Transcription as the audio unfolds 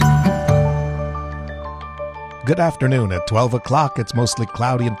Good afternoon. At 12 o'clock, it's mostly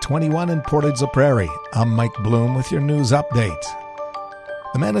cloudy and 21 in Portage-la-Prairie. I'm Mike Bloom with your news update.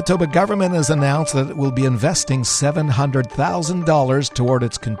 The Manitoba government has announced that it will be investing $700,000 toward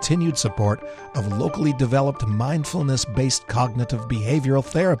its continued support of locally developed mindfulness-based cognitive behavioral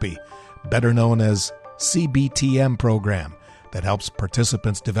therapy, better known as CBTM program, that helps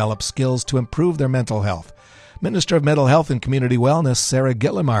participants develop skills to improve their mental health. Minister of Mental Health and Community Wellness, Sarah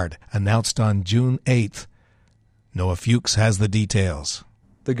Gillimard, announced on June 8th. Noah Fuchs has the details.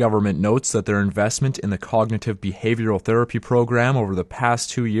 The government notes that their investment in the cognitive behavioral therapy program over the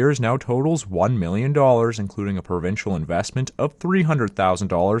past 2 years now totals $1 million, including a provincial investment of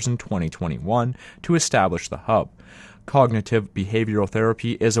 $300,000 in 2021 to establish the hub. Cognitive behavioral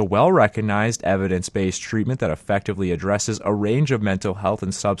therapy is a well-recognized, evidence-based treatment that effectively addresses a range of mental health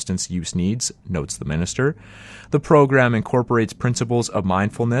and substance use needs, notes the minister. The program incorporates principles of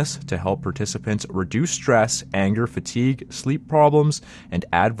mindfulness to help participants reduce stress, anger, fatigue, sleep problems, and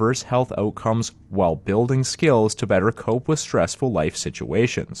adverse health outcomes while building skills to better cope with stressful life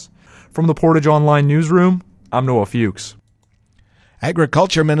situations. From the Portage Online newsroom, I'm Noah Fuchs.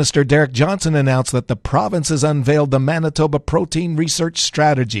 Agriculture Minister Derek Johnson announced that the province has unveiled the Manitoba Protein Research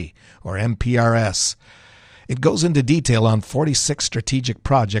Strategy, or MPRS. It goes into detail on 46 strategic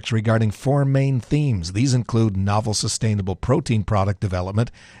projects regarding 4 main themes. These include novel sustainable protein product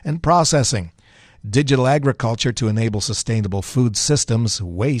development and processing, digital agriculture to enable sustainable food systems,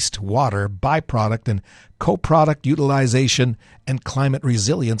 waste, water, byproduct, and co-product utilization, and climate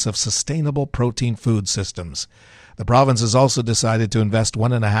resilience of sustainable protein food systems. The province has also decided to invest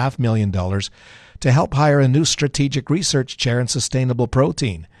 $1.5 million to help hire a new strategic research chair in sustainable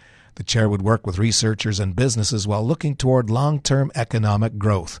protein. The chair would work with researchers and businesses while looking toward long-term economic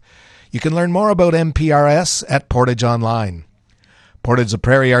growth. You can learn more about MPRS at Portage Online.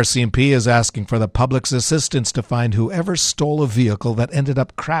 Portage-la-Prairie RCMP is asking for the public's assistance to find whoever stole a vehicle that ended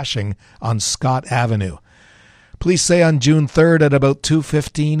up crashing on Scott Avenue. Police say on June 3rd at about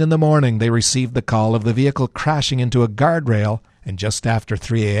 2:15 in the morning they received the call of the vehicle crashing into a guardrail, and just after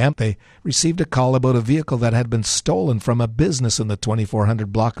 3 a.m. they received a call about a vehicle that had been stolen from a business in the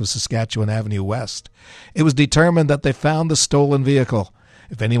 2400 block of Saskatchewan Avenue West. It was determined that they found the stolen vehicle.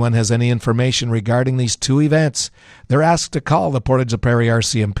 If anyone has any information regarding these 2 events, they're asked to call the Portage-la-Prairie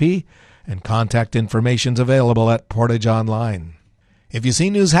RCMP, and contact information is available at Portage Online. If you see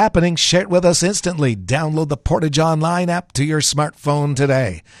news happening, share it with us instantly. Download the Portage Online app to your smartphone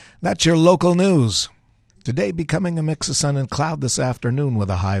today. That's your local news. Today becoming a mix of sun and cloud this afternoon with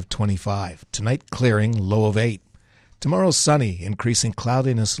a high of 25. Tonight clearing, low of 8. Tomorrow sunny, increasing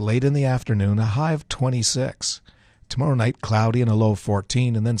cloudiness late in the afternoon, a high of 26. Tomorrow night cloudy and a low of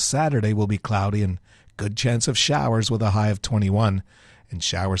 14. And then Saturday will be cloudy and good chance of showers with a high of 21. And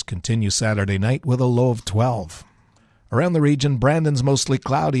showers continue Saturday night with a low of 12. Around the region, Brandon's mostly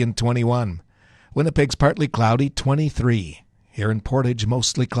cloudy and 21. Winnipeg's partly cloudy, 23. Here in Portage,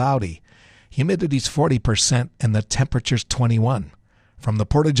 mostly cloudy. Humidity's 40% and the temperature's 21. From the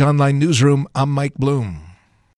Portage Online newsroom, I'm Mike Bloom.